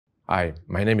Hi,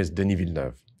 my name is Denis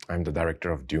Villeneuve. I'm the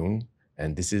director of Dune,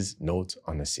 and this is Notes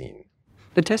on a Scene.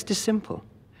 The test is simple.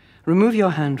 Remove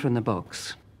your hand from the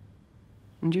box,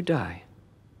 and you die.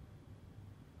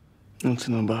 What's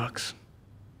in the box?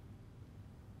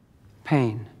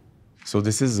 Pain. So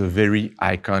this is a very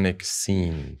iconic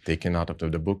scene taken out of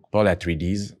the book. Paul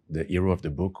Atreides, the hero of the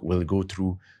book, will go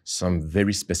through some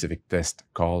very specific test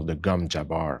called the Gom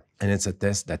Jabbar. And it's a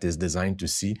test that is designed to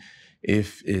see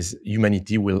if his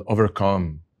humanity will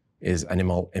overcome his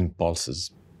animal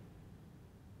impulses.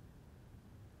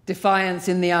 Defiance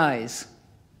in the eyes,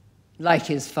 like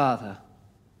his father.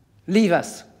 Leave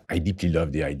us. I deeply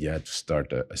love the idea to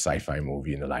start a sci-fi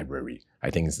movie in a library. I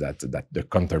think it's that the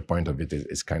counterpoint of it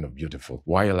is kind of beautiful.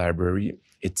 Why a library?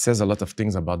 It says a lot of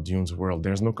things about Dune's world.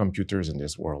 There's no computers in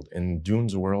this world. In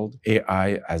Dune's world,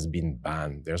 AI has been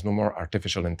banned. There's no more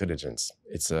artificial intelligence.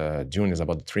 Dune is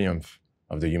about the triumph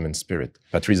of the human spirit.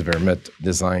 Patrice Vermette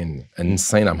designed an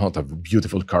insane amount of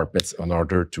beautiful carpets in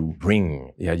order to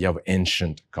bring the idea of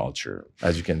ancient culture.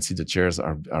 As you can see, the chairs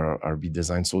are be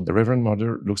designed. So the Reverend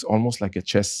Mother looks almost like a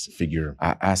chess figure.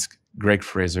 I asked Greg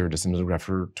Fraser, the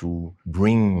cinematographer, to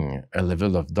bring a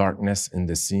level of darkness in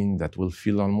the scene that will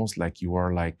feel almost like you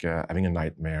are having a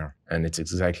nightmare. And it's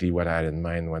exactly what I had in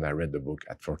mind when I read the book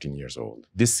at 14 years old.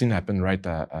 This scene happened right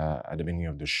at the beginning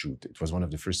of the shoot. It was one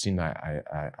of the first scenes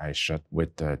I shot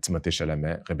with Timothée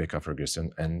Chalamet, Rebecca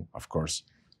Ferguson, and of course,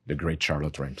 the great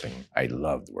Charlotte Rampling. I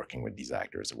loved working with these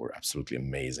actors. They were absolutely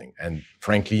amazing. And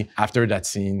frankly, after that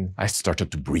scene, I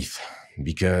started to breathe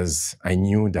because I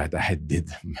knew that I did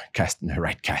the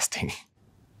right casting.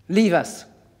 Leave us.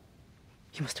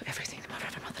 You must do everything the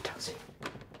Reverend Mother tells you.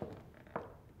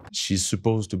 She's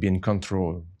supposed to be in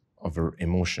control of her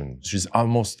emotion. She's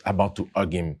almost about to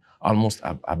hug him, almost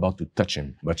about to touch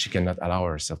him, but she cannot allow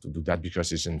herself to do that because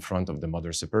she's in front of the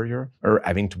Mother Superior, her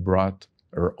having to brought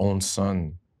her own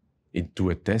son into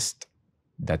a test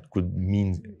that could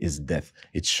mean his death.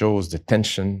 It shows the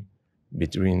tension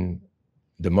between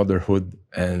the motherhood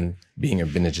and being a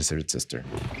Bene Gesserit sister.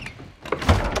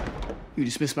 You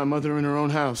dismissed my mother in her own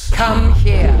house. Come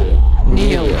here.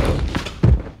 Kneel.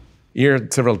 Here,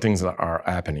 several things are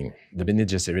happening. The Bene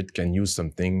Gesserit can use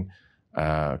something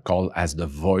called as the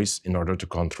voice in order to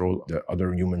control the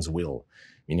other human's will.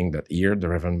 Meaning that here, the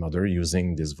Reverend Mother,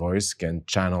 using this voice, can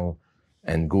channel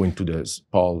and go into the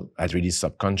Paul Atreides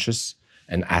subconscious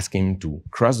and ask him to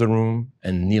cross the room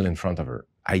and kneel in front of her.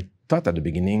 I thought at the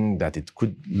beginning that it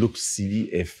could look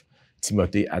silly if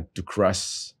Timothée had to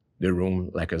cross the room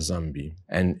like a zombie.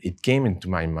 And it came into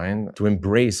my mind to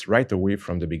embrace right away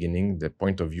from the beginning the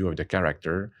point of view of the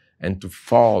character and to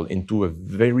fall into a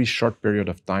very short period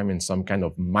of time in some kind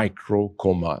of micro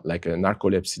coma, like a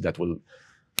narcolepsy that will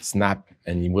snap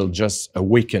and he will just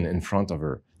awaken in front of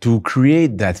her. To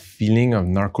create that feeling of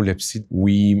narcolepsy,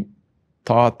 we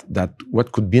thought that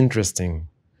what could be interesting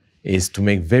is to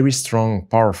make very strong,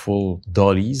 powerful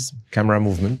dollies, camera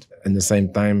movement, and at the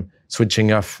same time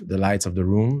switching off the lights of the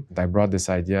room. I brought this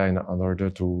idea in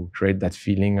order to create that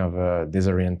feeling of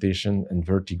disorientation and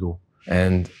vertigo.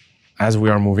 And as we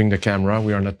are moving the camera,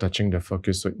 we are not touching the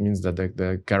focus, so it means that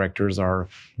the characters are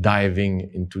diving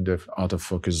into the out of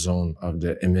focus zone of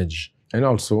the image. And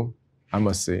also, I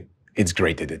must say, it's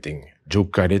great editing. Joe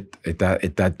cut it.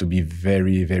 It had to be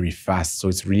very, very fast. So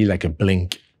it's really like a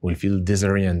blink. Will feel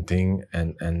disorienting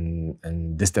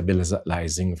and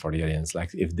destabilizing for the audience,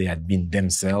 like if they had been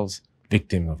themselves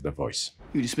victim of the voice.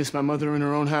 You dismissed my mother in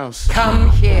her own house. Come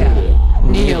here.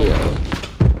 Kneel.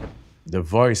 The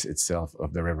voice itself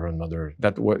of the Reverend Mother,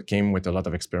 that came with a lot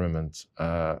of experiments.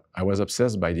 I was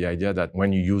obsessed by the idea that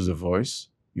when you use a voice,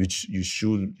 you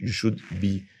should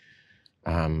be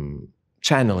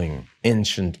channeling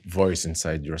ancient voice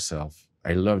inside yourself.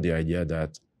 I love the idea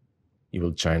that you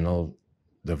will channel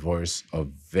the voice of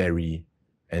very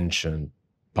ancient,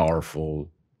 powerful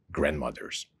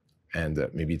grandmothers. And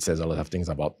maybe it says a lot of things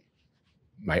about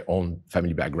my own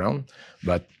family background,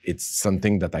 but it's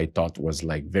something that I thought was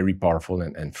like very powerful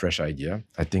and fresh idea.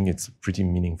 I think it's pretty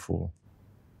meaningful.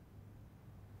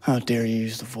 How dare you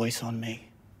use the voice on me?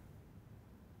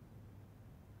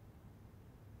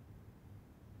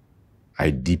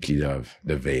 I deeply love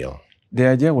the veil. The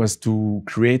idea was to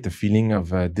create a feeling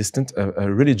of a distant,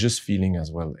 a religious feeling as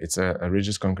well. It's a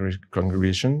religious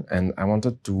congregation, and I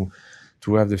wanted to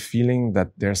have the feeling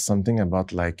that there's something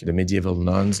about like the medieval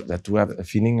nuns, that to have a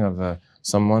feeling of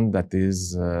someone that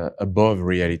is above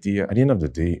reality. At the end of the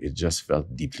day, it just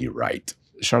felt deeply right.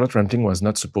 Charlotte Rampling was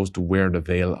not supposed to wear the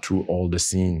veil through all the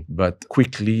scene, but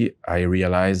quickly I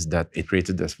realized that it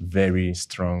created a very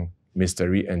strong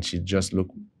mystery, and she just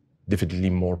looked definitely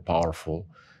more powerful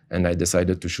And I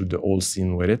decided to shoot the whole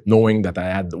scene with it, knowing that I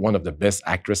had one of the best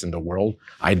actresses in the world,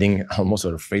 hiding almost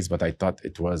her face, but I thought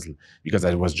it was, because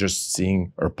I was just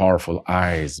seeing her powerful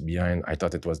eyes behind, I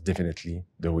thought it was definitely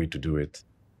the way to do it.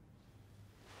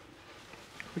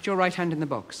 Put your right hand in the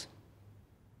box.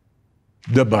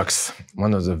 The box,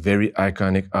 one of the very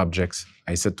iconic objects.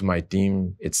 I said to my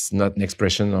team, it's not an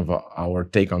expression of our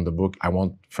take on the book. I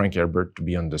want Frank Herbert to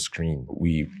be on the screen.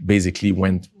 We basically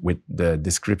went with the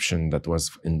description that was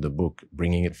in the book,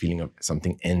 bringing a feeling of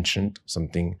something ancient,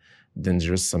 something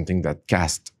dangerous, something that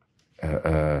cast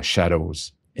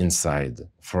shadows inside.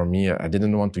 For me, I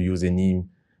didn't want to use any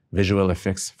visual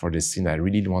effects for this scene. I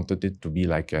really wanted it to be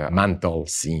like a mantle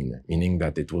scene, meaning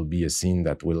that it will be a scene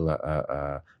that will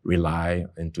rely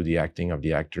into the acting of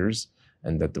the actors,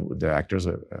 and that the actors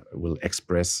will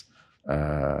express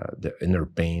the inner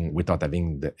pain without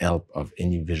having the help of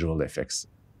any visual effects.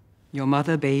 Your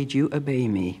mother bade you obey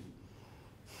me.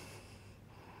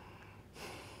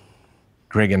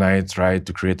 Greg and I tried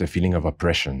to create a feeling of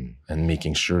oppression and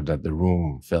making sure that the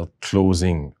room felt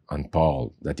closing on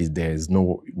Paul, that there is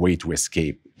no way to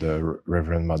escape. The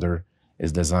Reverend Mother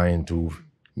is designed to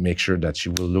make sure that she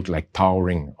will look like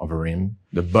towering over him.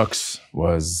 The box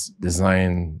was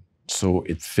designed so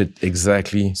it fit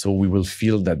exactly, so we will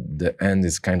feel that the end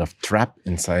is kind of trapped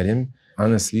inside him.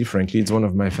 Honestly, frankly, it's one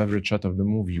of my favorite shots of the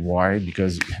movie. Why?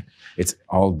 Because it's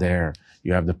all there.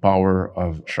 You have the power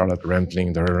of Charlotte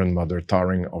Rampling, the Reverend Mother,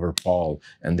 towering over Paul.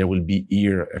 And there will be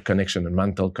here a connection, a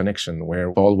mental connection,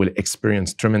 where Paul will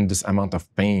experience tremendous amount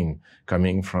of pain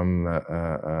coming from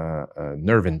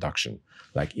nerve induction,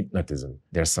 like hypnotism.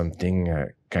 There's something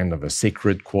kind of a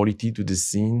sacred quality to this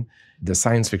scene. The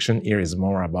science fiction here is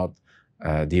more about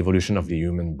the evolution of the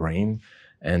human brain.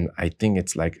 And I think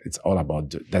it's all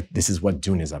about that. This is what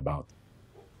Dune is about.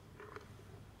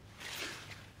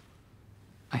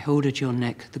 I hold at your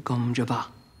neck the Gom Jabbar.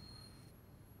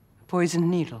 A poisoned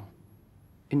needle.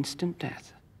 Instant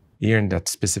death. Here in that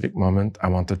specific moment, I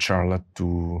wanted Charlotte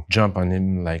to jump on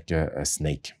him like a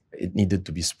snake. It needed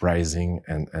to be surprising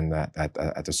and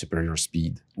at a superior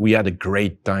speed. We had a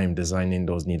great time designing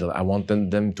those needles. I wanted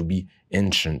them to be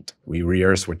ancient. We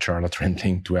rehearsed with Charlotte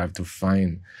Rampling to have to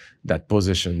find that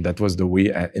position. That was the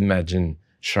way I imagined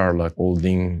Charlotte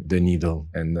holding the needle.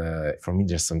 And for me,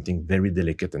 there's something very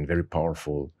delicate and very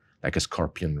powerful, like a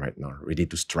scorpion right now, ready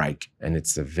to strike. And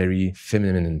it's a very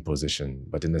feminine position,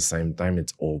 but in the same time,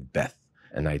 it's all death.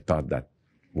 And I thought that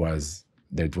was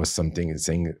something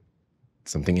saying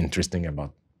something interesting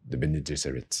about the Bene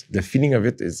Gesserit. The feeling of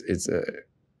it is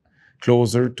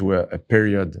closer to a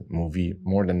period movie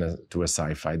more than to a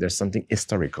sci-fi. There's something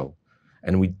historical.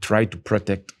 And we try to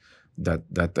protect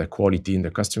that quality in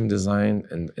the costume design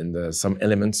and some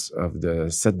elements of the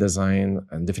set design,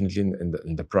 and definitely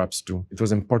in the props too. It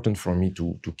was important for me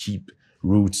to keep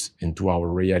roots into our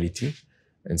reality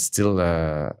and still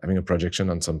having a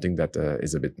projection on something that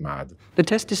is a bit mad. The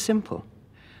test is simple.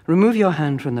 Remove your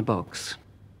hand from the box,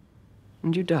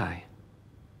 and you die.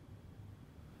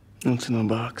 What's in the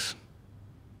box?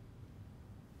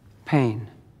 Pain.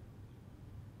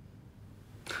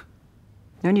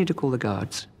 No need to call the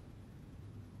guards.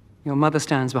 Your mother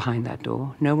stands behind that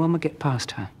door. No one will get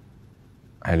past her.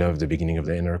 I love the beginning of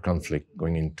the inner conflict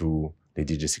going into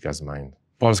Lady Jessica's mind.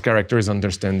 Paul's character is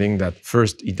understanding that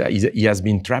first he has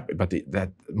been trapped, but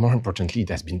that more importantly, it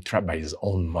has been trapped by his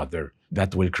own mother.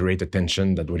 That will create a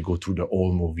tension that will go through the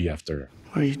whole movie after.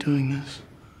 Why are you doing this?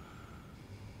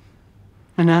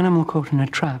 An animal caught in a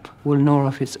trap will gnaw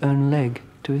off its own leg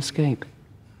to escape.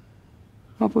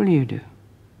 What will you do?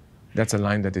 That's a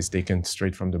line that is taken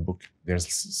straight from the book. There's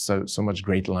so much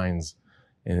great lines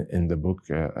in the book,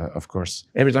 of course.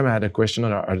 Every time I had a question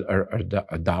or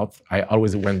a doubt, I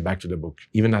always went back to the book.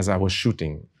 Even as I was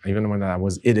shooting, even when I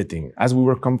was editing, as we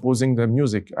were composing the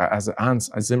music, as Hans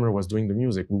Zimmer was doing the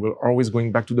music, we were always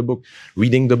going back to the book,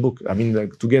 reading the book. I mean,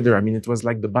 together. I mean, it was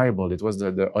like the Bible. It was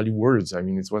the holy words. I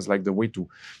mean, it was like the way to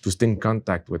stay in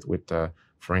contact with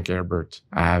Frank Herbert.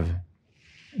 I have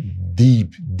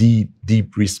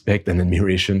deep respect and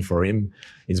admiration for him.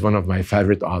 He's one of my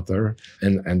favorite authors,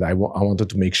 and I wanted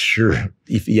to make sure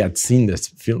if he had seen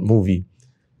this movie,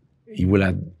 he would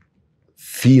have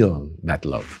feel that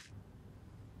love.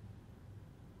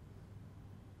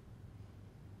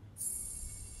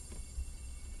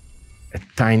 A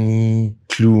tiny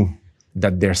clue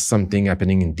that there's something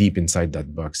happening deep inside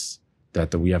that box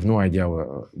that we have no idea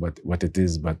what it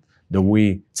is, but the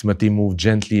way Timothée moved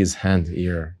gently his hand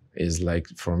here is like,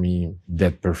 for me,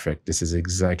 dead perfect. This is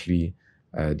exactly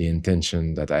the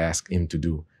intention that I asked him to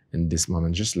do. in this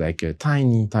moment, just like a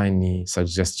tiny, tiny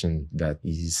suggestion that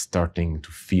he's starting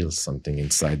to feel something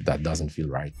inside that doesn't feel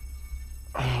right.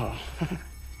 Oh.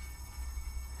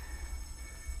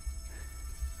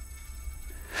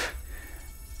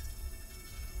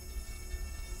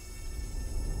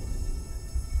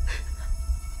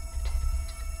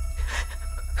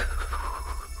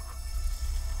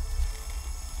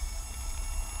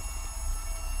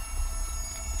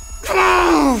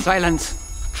 Silence.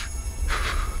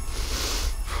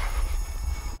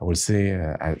 I will say,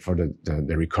 for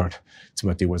the record,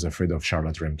 Timothée was afraid of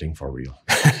Charlotte Rampling for real.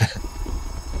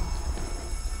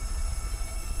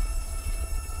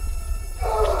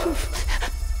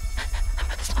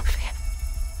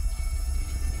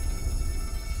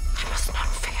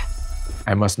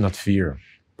 I must not fear.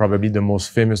 Probably the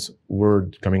most famous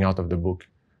word coming out of the book.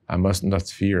 I must not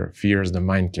fear. Fear is the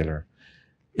mind killer.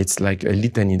 It's like a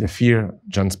litany. The fear,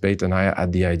 John Spate and I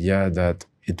had the idea that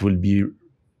it will be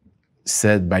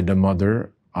said by the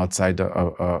mother outside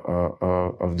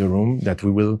of the room, that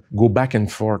we will go back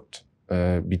and forth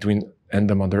between and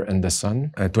the mother and the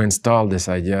son to install this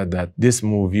idea that this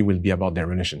movie will be about their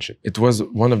relationship. It was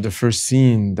one of the first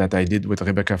scenes that I did with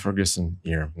Rebecca Ferguson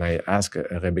here. And I asked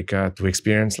Rebecca to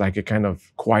experience like a kind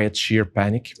of quiet, sheer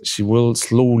panic. She will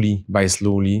slowly, by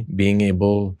slowly, being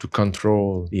able to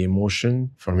control the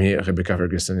emotion. For me, Rebecca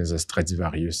Ferguson is a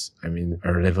Stradivarius. I mean,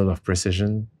 her level of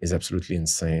precision is absolutely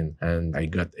insane. And I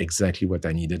got exactly what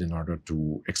I needed in order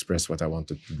to express what I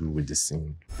wanted to do with this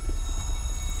scene.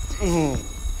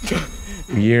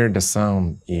 We hear the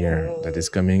sound here that is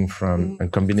coming from a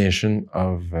combination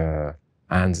of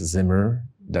Hans Zimmer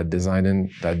that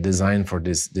designed for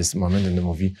this moment in the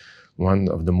movie one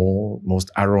of the most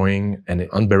harrowing and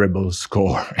unbearable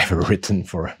score ever written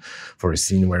for a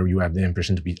scene where you have the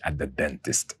impression to be at the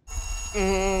dentist.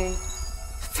 Fear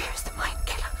is the mind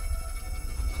killer.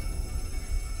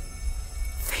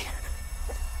 Fear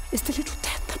is the little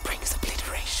death that brings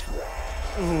obliteration.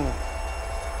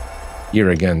 Here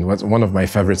again, what's one of my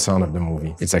favorite sounds of the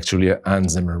movie. It's actually a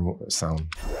Hans Zimmer sound.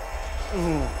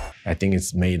 I think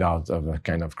it's made out of a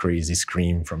kind of crazy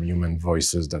scream from human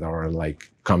voices that are like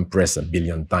compressed 1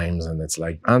 billion times, and it's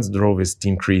like Hans drove his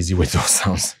team crazy with those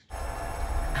sounds.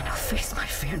 And I'll face my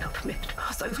fear and I'll permit it to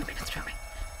pass over me and through me.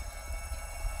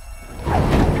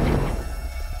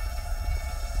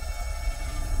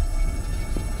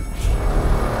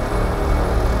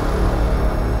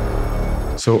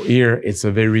 So here, it's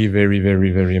a very, very,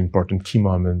 very, very important key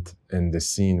moment in the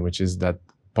scene, which is that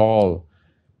Paul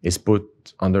is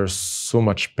put under so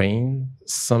much pain.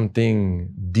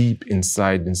 Something deep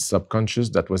inside his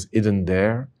subconscious that was hidden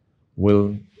there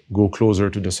will go closer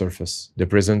to the surface. The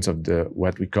presence of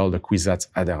what we call the Kwisatz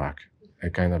Haderach, a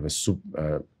kind of a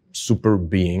super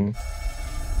being.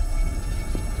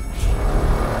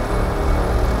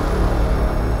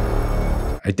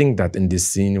 I think that in this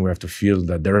scene, we have to feel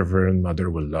that the Reverend Mother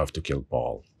will love to kill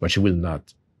Paul, but she will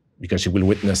not, because she will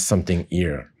witness something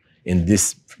here. In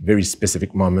this very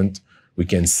specific moment, we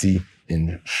can see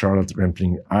in Charlotte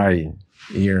Rampling's eye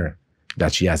here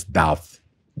that she has doubt,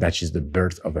 that she's the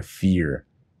birth of a fear,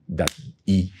 that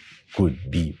he could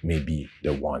be maybe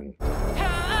the one.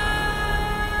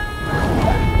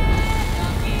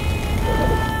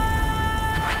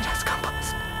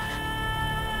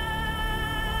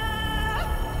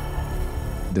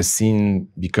 The scene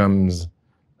becomes,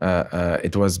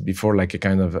 it was before like a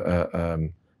kind of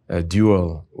a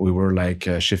duel. We were like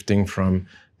shifting from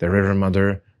the Reverend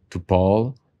Mother to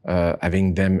Paul,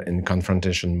 having them in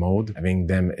confrontation mode, having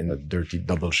them in a dirty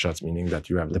double shot, meaning that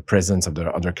you have the presence of the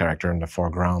other character in the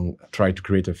foreground, try to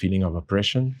create a feeling of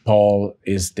oppression. Paul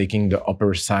is taking the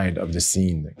upper side of the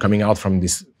scene, coming out from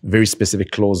this very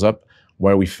specific close-up,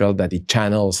 where we felt that he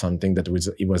channeled something that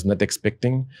he was not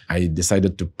expecting. I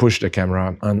decided to push the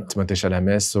camera on Timothée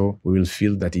Chalamet, so we will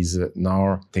feel that he's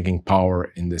now taking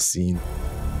power in the scene.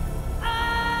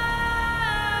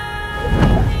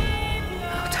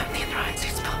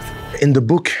 In the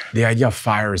book, the idea of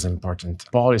fire is important.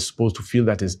 Paul is supposed to feel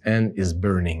that his hand is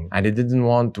burning. And I didn't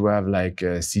want to have like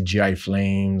CGI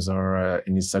flames or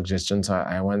any suggestions.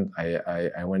 I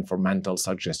went for mental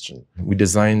suggestion. We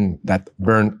designed that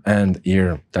burnt hand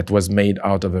here that was made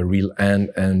out of a real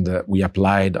hand, and we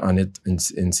applied on it in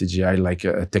CGI like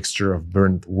a texture of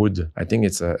burnt wood. I think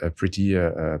it's a pretty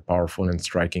powerful and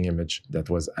striking image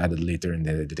that was added later in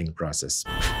the editing process.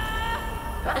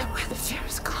 And where the fear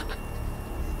is gone,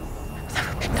 there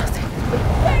will be nothing.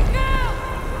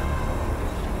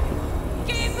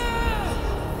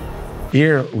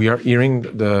 Here we are hearing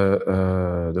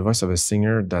the voice of a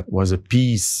singer that was a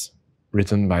piece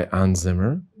written by Hans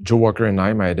Zimmer. Joe Walker and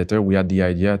I, my editor, we had the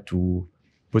idea to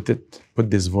put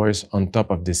this voice on top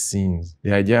of these scenes.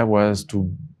 The idea was to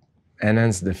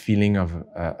enhance the feeling of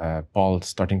Paul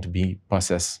starting to be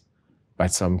possessed by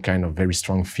some kind of very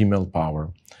strong female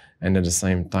power, and at the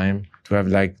same time to have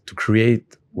to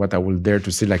create what I will dare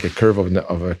to say like a curve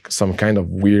of some kind of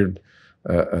weird,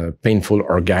 painful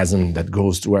orgasm that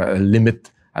goes to a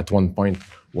limit at one point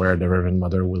where the Reverend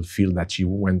Mother will feel that she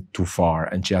went too far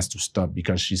and she has to stop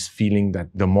because she's feeling that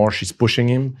the more she's pushing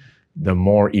him, the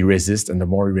more he resists, and the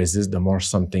more he resists, the more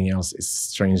something else is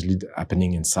strangely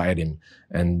happening inside him,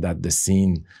 and that the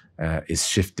scene is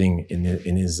shifting in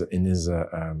his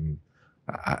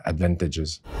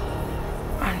advantages.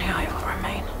 Only I will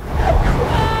remain.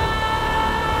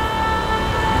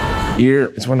 Here,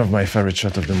 it's one of my favorite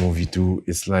shots of the movie too.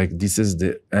 It's like this is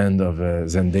the end of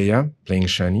Zendaya playing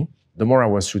Shani. The more I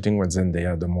was shooting with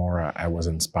Zendaya, the more I was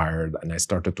inspired, and I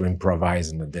started to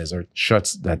improvise in the desert.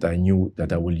 Shots that I knew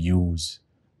that I will use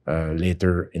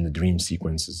later in the dream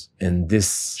sequences. And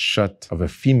this shot of a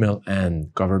female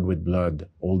hand covered with blood,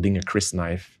 holding a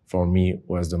crysknife, for me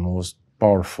was the most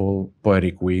powerful,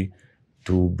 poetic way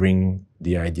to bring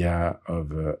the idea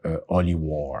of a holy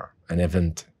war, an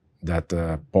event that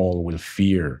Paul will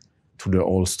fear through the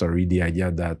whole story, the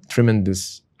idea that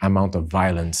tremendous amount of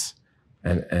violence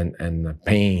and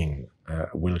pain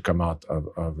will come out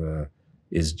of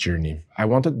his journey. I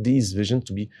wanted these visions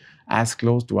to be as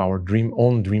close to our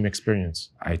own dream experience.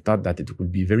 I thought that it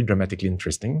would be very dramatically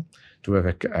interesting to have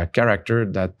a character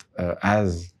that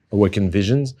has awakened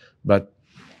visions, but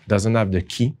doesn't have the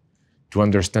key to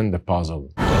understand the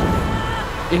puzzle.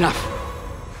 Enough.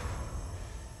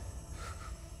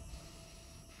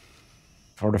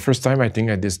 For the first time, I think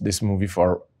I did this movie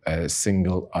for a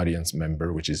single audience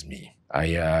member, which is me.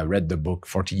 I read the book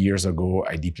 40 years ago.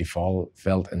 I deeply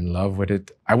felt in love with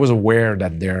it. I was aware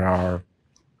that there are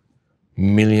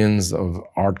millions of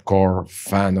hardcore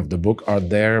fans of the book out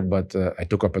there, but I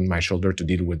took upon my shoulder to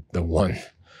deal with the one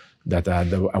that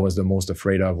I was the most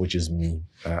afraid of, which is me.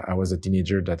 I was a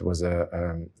teenager that was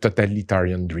a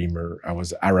totalitarian dreamer. I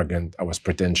was arrogant, I was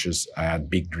pretentious, I had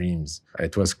big dreams.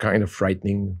 It was kind of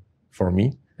frightening for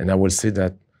me. And I will say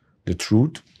that the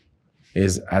truth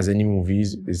is, as any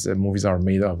movies, movies are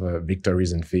made of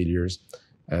victories and failures.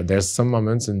 There's some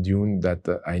moments in Dune that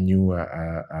I knew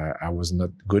I was not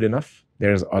good enough.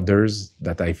 There's others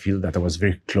that I feel that I was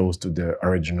very close to the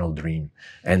original dream.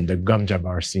 And the Gom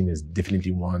Jabbar scene is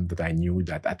definitely one that I knew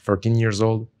that at 13 years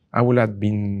old, I would have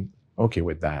been okay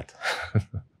with that.